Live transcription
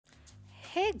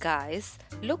Hey guys,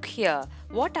 look here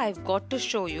what I've got to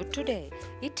show you today.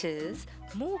 It is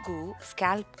MOOGOO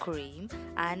Scalp Cream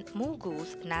and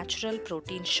MOOGOO's Natural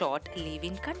Protein Short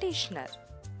Leave-In Conditioner.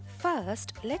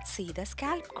 First, let's see the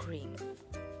scalp cream.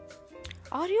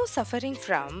 Are you suffering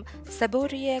from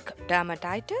seborrheic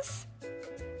dermatitis?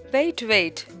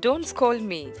 Wait, don't scold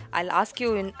me. I'll ask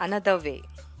you in another way.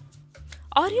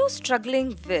 Are you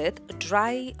struggling with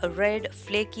dry, red,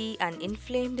 flaky and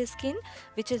inflamed skin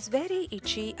which is very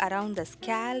itchy around the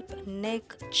scalp,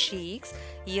 neck, cheeks,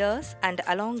 ears and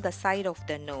along the side of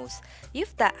the nose?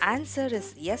 If the answer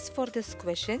is yes for this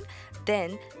question,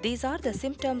 then these are the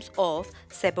symptoms of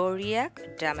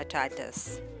seborrheic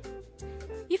dermatitis.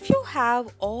 If you have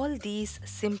all these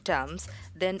symptoms,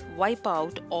 then wipe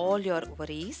out all your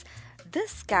worries.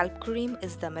 This scalp cream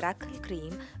is the miracle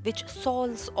cream which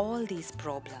solves all these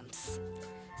problems.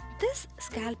 This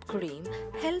scalp cream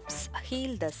helps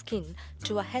heal the skin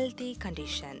to a healthy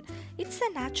condition. It's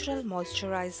a natural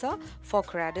moisturizer for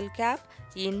cradle cap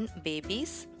in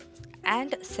babies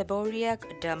and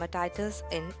seborrheic dermatitis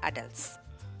in adults.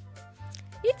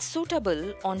 It's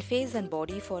suitable on face and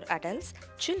body for adults,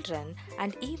 children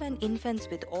and even infants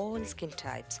with all skin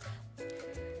types.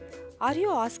 Are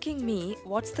you asking me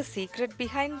what's the secret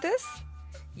behind this?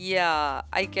 Yeah,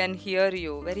 I can hear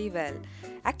you very well.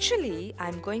 Actually,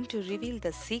 I'm going to reveal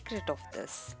the secret of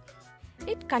this.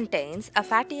 It contains a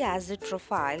fatty acid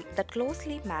profile that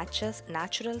closely matches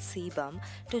natural sebum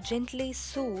to gently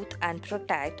soothe and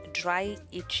protect dry,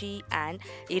 itchy and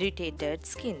irritated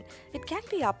skin. It can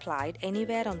be applied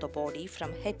anywhere on the body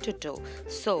from head to toe.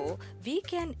 So, we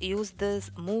can use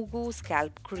this MOOGOO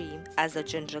Scalp Cream as a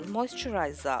general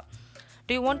moisturizer.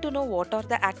 Do you want to know what are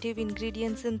the active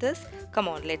ingredients in this? Come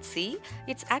on, let's see.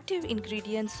 Its active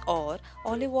ingredients are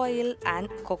olive oil and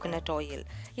coconut oil.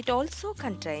 It also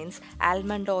contains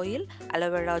almond oil,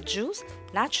 aloe vera juice,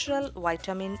 natural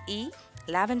vitamin E,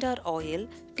 lavender oil,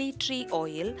 tea tree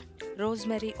oil,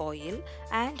 rosemary oil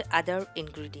and other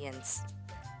ingredients.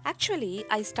 Actually,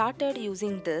 I started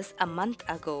using this a month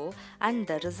ago and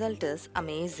the result is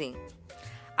amazing.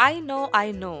 I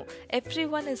know.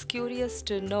 Everyone is curious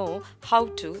to know how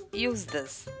to use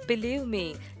this. Believe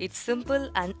me, it's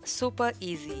simple and super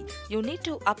easy. You need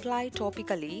to apply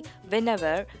topically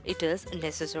whenever it is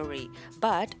necessary.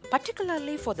 But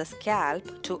particularly for the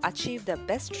scalp, to achieve the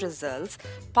best results,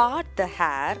 part the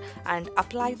hair and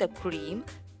apply the cream.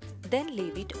 Then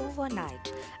leave it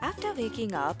overnight. After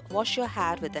waking up, wash your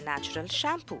hair with a natural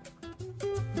shampoo.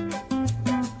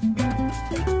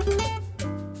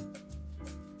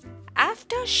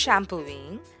 After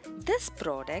shampooing, this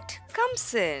product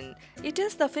comes in. It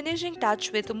is the finishing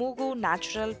touch with MOOGOO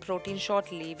Natural Protein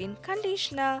Short Leave-In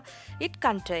Conditioner. It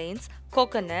contains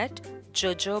coconut,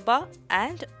 jojoba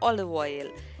and olive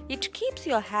oil. It keeps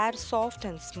your hair soft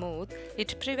and smooth.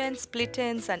 It prevents split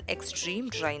ends and extreme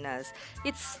dryness.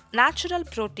 It's natural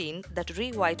protein that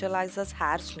revitalizes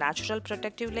hair's natural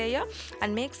protective layer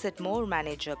and makes it more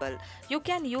manageable. You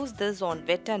can use this on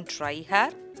wet and dry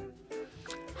hair.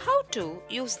 How to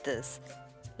use this?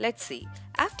 Let's see.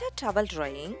 After towel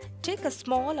drying, take a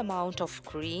small amount of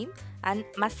cream and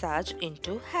massage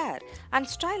into hair and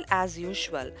style as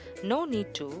usual. No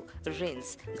need to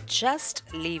rinse, just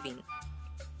leave-in.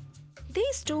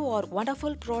 These two are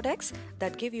wonderful products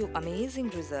that give you amazing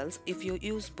results if you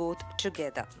use both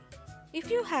together. If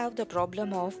you have the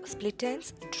problem of split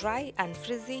ends, dry and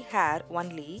frizzy hair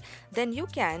only, then you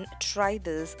can try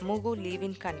this MOOGOO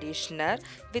Leave-In Conditioner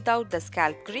without the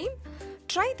scalp cream.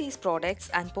 Try these products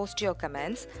and post your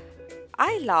comments.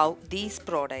 I love these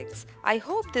products. I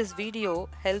hope this video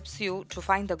helps you to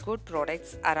find the good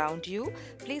products around you.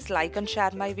 Please like and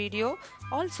share my video.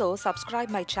 Also subscribe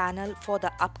my channel for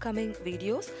the upcoming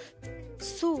videos.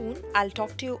 Soon I'll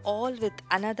talk to you all with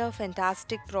another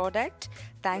fantastic product.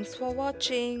 Thanks for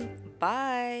watching.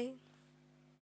 Bye.